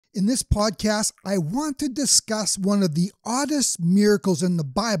In this podcast, I want to discuss one of the oddest miracles in the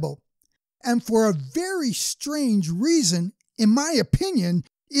Bible, and for a very strange reason, in my opinion,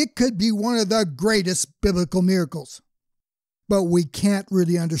 it could be one of the greatest biblical miracles. But we can't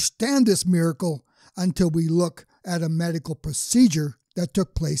really understand this miracle until we look at a medical procedure that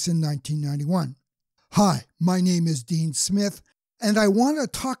took place in 1991. Hi, my name is Dean Smith, and I want to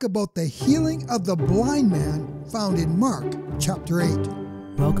talk about the healing of the blind man found in Mark chapter 8.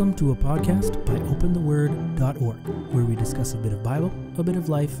 Welcome to a podcast by opentheword.org, where we discuss a bit of Bible, a bit of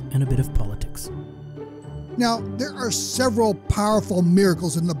life, and a bit of politics. Now, there are several powerful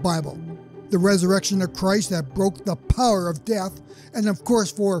miracles in the Bible. The resurrection of Christ that broke the power of death, and of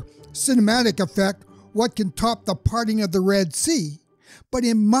course for cinematic effect, what can top the parting of the Red Sea? But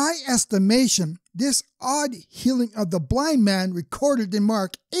in my estimation, this odd healing of the blind man recorded in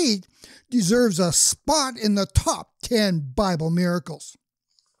Mark 8 deserves a spot in the top 10 Bible miracles.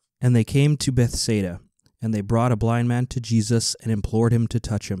 And they came to Bethsaida, and they brought a blind man to Jesus and implored him to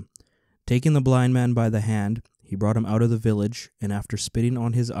touch him. Taking the blind man by the hand, he brought him out of the village, and after spitting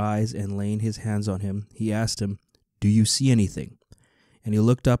on his eyes and laying his hands on him, he asked him, "Do you see anything?" And he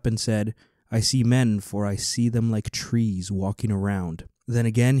looked up and said, "I see men, for I see them like trees walking around." Then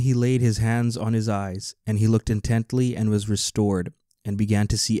again he laid his hands on his eyes, and he looked intently and was restored, and began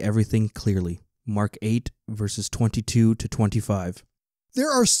to see everything clearly. Mark 8, verses 22 to 25. There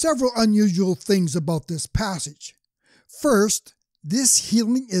are several unusual things about this passage. First, this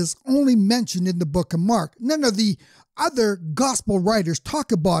healing is only mentioned in the book of Mark. None of the other gospel writers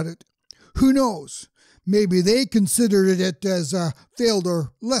talk about it. Who knows? Maybe they considered it as a failed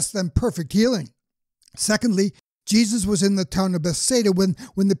or less than perfect healing. Secondly, Jesus was in the town of Bethsaida when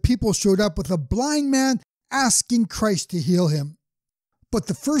the people showed up with a blind man asking Christ to heal him. But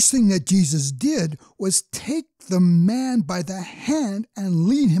the first thing that Jesus did was take the man by the hand and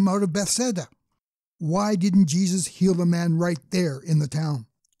lead him out of Bethsaida. Why didn't Jesus heal the man right there in the town?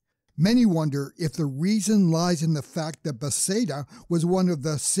 Many wonder if the reason lies in the fact that Bethsaida was one of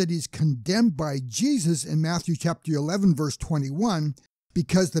the cities condemned by Jesus in Matthew chapter 11, verse 21,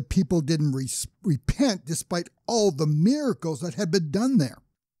 because the people didn't repent despite all the miracles that had been done there.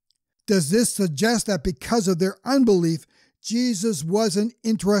 Does this suggest that because of their unbelief, Jesus wasn't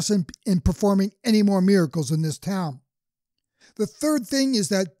interested in performing any more miracles in this town? The third thing is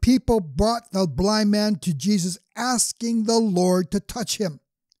that people brought the blind man to Jesus asking the Lord to touch him.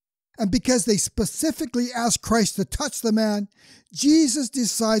 And because they specifically asked Christ to touch the man, Jesus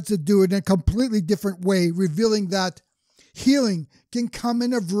decides to do it in a completely different way, revealing that healing can come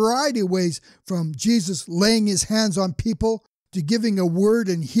in a variety of ways, from Jesus laying his hands on people to giving a word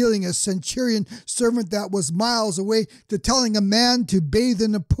and healing a centurion servant that was miles away, to telling a man to bathe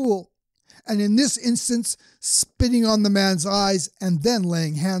in a pool, and in this instance, spitting on the man's eyes and then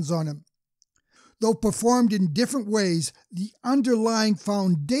laying hands on him. Though performed in different ways, the underlying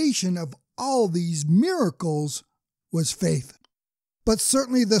foundation of all these miracles was faith. But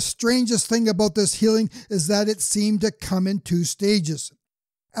certainly the strangest thing about this healing is that it seemed to come in two stages.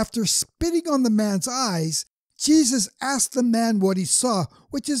 After spitting on the man's eyes, Jesus asked the man what he saw,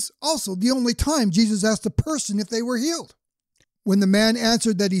 which is also the only time Jesus asked a person if they were healed. When the man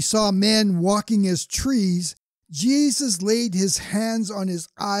answered that he saw men walking as trees, Jesus laid his hands on his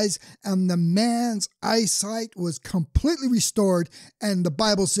eyes, and the man's eyesight was completely restored, and the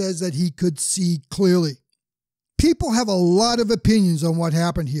Bible says that he could see clearly. People have a lot of opinions on what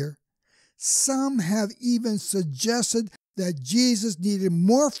happened here. Some have even suggested that Jesus needed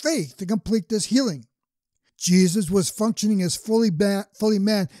more faith to complete this healing. Jesus was functioning as fully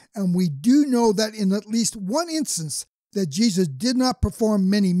man, and we do know that in at least one instance that Jesus did not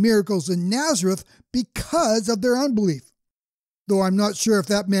perform many miracles in Nazareth because of their unbelief. Though I'm not sure if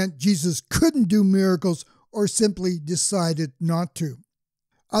that meant Jesus couldn't do miracles or simply decided not to.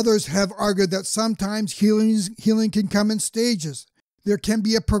 Others have argued that sometimes healing can come in stages. There can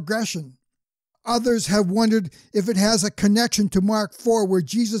be a progression. Others have wondered if it has a connection to Mark 4, where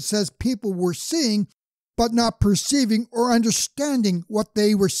Jesus says people were seeing but not perceiving or understanding what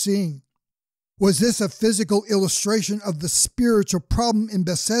they were seeing. Was this a physical illustration of the spiritual problem in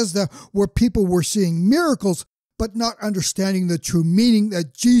Bethsaida, where people were seeing miracles but not understanding the true meaning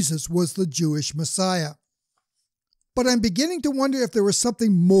that Jesus was the Jewish Messiah? But I'm beginning to wonder if there was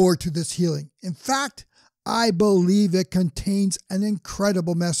something more to this healing. In fact, I believe it contains an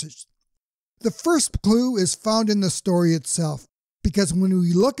incredible message. The first clue is found in the story itself, because when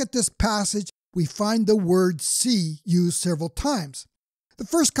we look at this passage, we find the word see used several times. The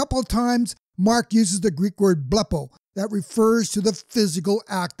first couple of times, Mark uses the Greek word blepo that refers to the physical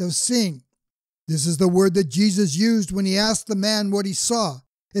act of seeing. This is the word that Jesus used when he asked the man what he saw.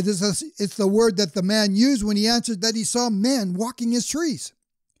 It's the word that the man used when he answered that he saw men walking his trees.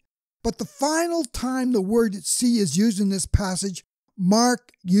 But the final time the word see is used in this passage,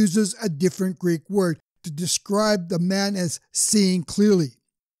 Mark uses a different Greek word to describe the man as seeing clearly.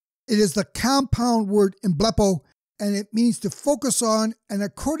 It is the compound word emblepo, and it means to focus on, and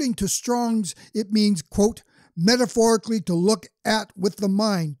according to Strong's, it means, quote, metaphorically to look at with the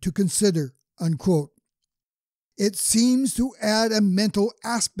mind, to consider, unquote. It seems to add a mental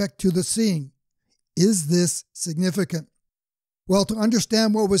aspect to the seeing. Is this significant? Well, to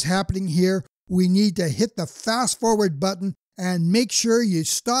understand what was happening here, we need to hit the fast forward button and make sure you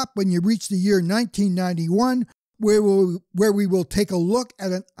stop when you reach the year 1991, where we will take a look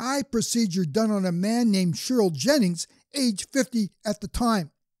at an eye procedure done on a man named Cheryl Jennings, age 50 at the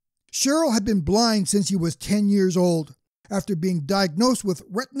time. Cheryl had been blind since he was 10 years old, after being diagnosed with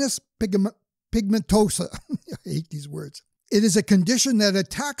retinitis pigmentosa. I hate these words. It is a condition that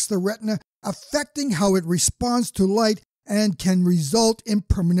attacks the retina, affecting how it responds to light and can result in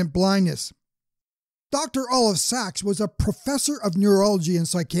permanent blindness. Dr. Olive Sacks was a professor of neurology and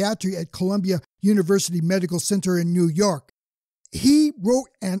psychiatry at Columbia University Medical Center in New York. He wrote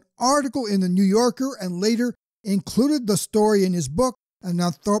an article in the New Yorker and later included the story in his book, An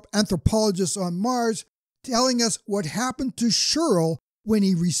Anthropologist on Mars, telling us what happened to Cheryl when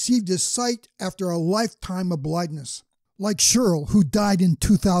he received his sight after a lifetime of blindness. Like Cheryl, who died in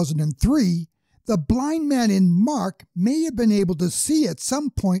 2003, the blind man in Mark may have been able to see at some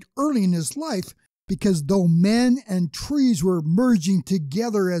point early in his life, because though men and trees were merging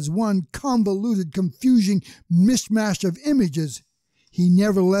together as one convoluted, confusing mishmash of images, he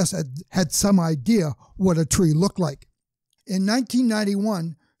nevertheless had some idea what a tree looked like. In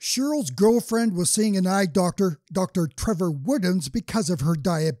 1991, Cheryl's girlfriend was seeing an eye doctor, Dr. Trevor Woodhams, because of her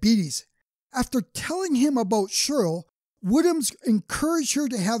diabetes. After telling him about Cheryl, Woodhams encouraged her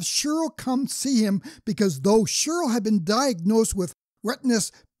to have Cheryl come see him because though Cheryl had been diagnosed with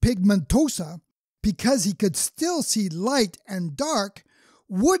retinitis pigmentosa, because he could still see light and dark,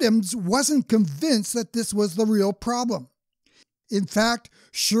 Woodhams wasn't convinced that this was the real problem. In fact,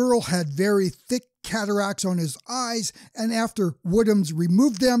 Cheryl had very thick cataracts on his eyes, and after Woodhams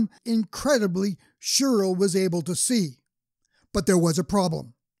removed them, incredibly, Cheryl was able to see. But there was a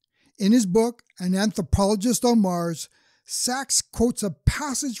problem. In his book, An Anthropologist on Mars, Sacks quotes a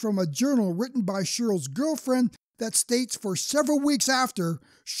passage from a journal written by Cheryl's girlfriend that states for several weeks after,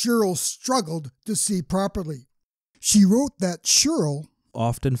 Cheryl struggled to see properly. She wrote that Cheryl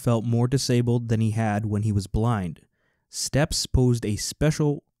often felt more disabled than he had when he was blind. Steps posed a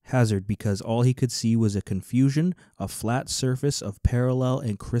special hazard because all he could see was a confusion, a flat surface of parallel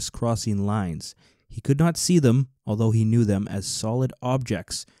and crisscrossing lines. He could not see them, although he knew them as solid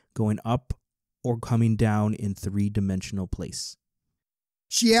objects going up or coming down in three-dimensional place.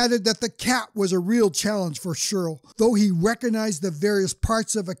 She added that the cat was a real challenge for Cheryl. Though he recognized the various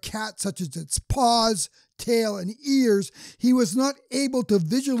parts of a cat, such as its paws, tail, and ears, he was not able to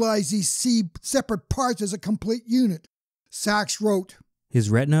visualize these separate parts as a complete unit. Sacks wrote, His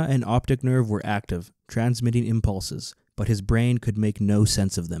retina and optic nerve were active, transmitting impulses, but his brain could make no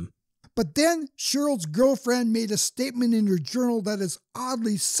sense of them. But then Cheryl's girlfriend made a statement in her journal that is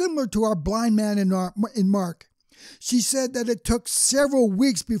oddly similar to our blind man in Mark. She said that it took several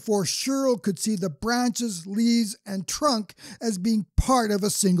weeks before Cheryl could see the branches, leaves, and trunk as being part of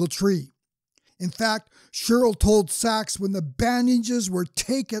a single tree. In fact, Cheryl told Sacks when the bandages were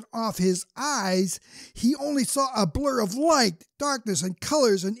taken off his eyes, he only saw a blur of light, darkness, and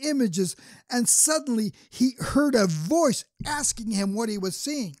colors and images, and suddenly he heard a voice asking him what he was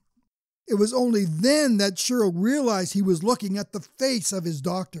seeing. It was only then that Cheryl realized he was looking at the face of his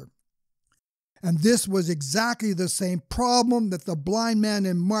doctor. And this was exactly the same problem that the blind man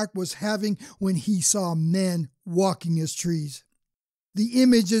in Mark was having when he saw men walking his trees. The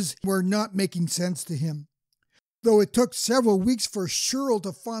images were not making sense to him. Though it took several weeks for Cheryl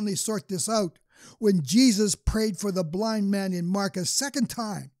to finally sort this out, when Jesus prayed for the blind man in Mark a second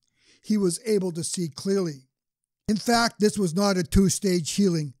time, he was able to see clearly. In fact, this was not a two-stage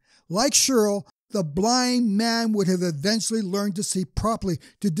healing. Like Cheryl, the blind man would have eventually learned to see properly,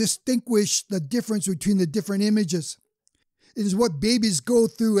 to distinguish the difference between the different images. It is what babies go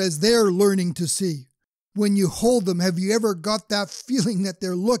through as they're learning to see. When you hold them, have you ever got that feeling that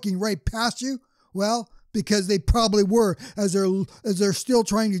they're looking right past you? Well, because they probably were, as they're still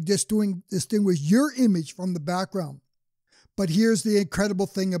trying to distinguish your image from the background. But here's the incredible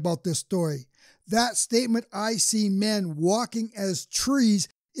thing about this story. That statement, I see men walking as trees,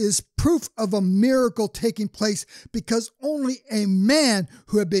 is proof of a miracle taking place because only a man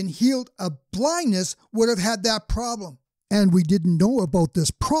who had been healed of blindness would have had that problem. And we didn't know about this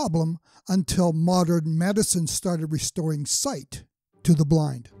problem until modern medicine started restoring sight to the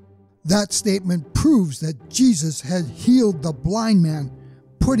blind. That statement proves that Jesus had healed the blind man,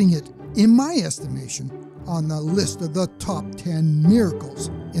 putting it, in my estimation, on the list of the top 10 miracles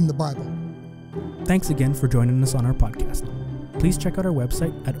in the Bible. Thanks again for joining us on our podcast. Please check out our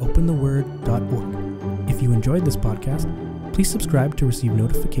website at opentheword.org. If you enjoyed this podcast, please subscribe to receive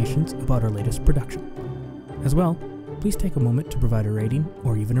notifications about our latest production. As well, please take a moment to provide a rating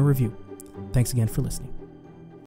or even a review. Thanks again for listening.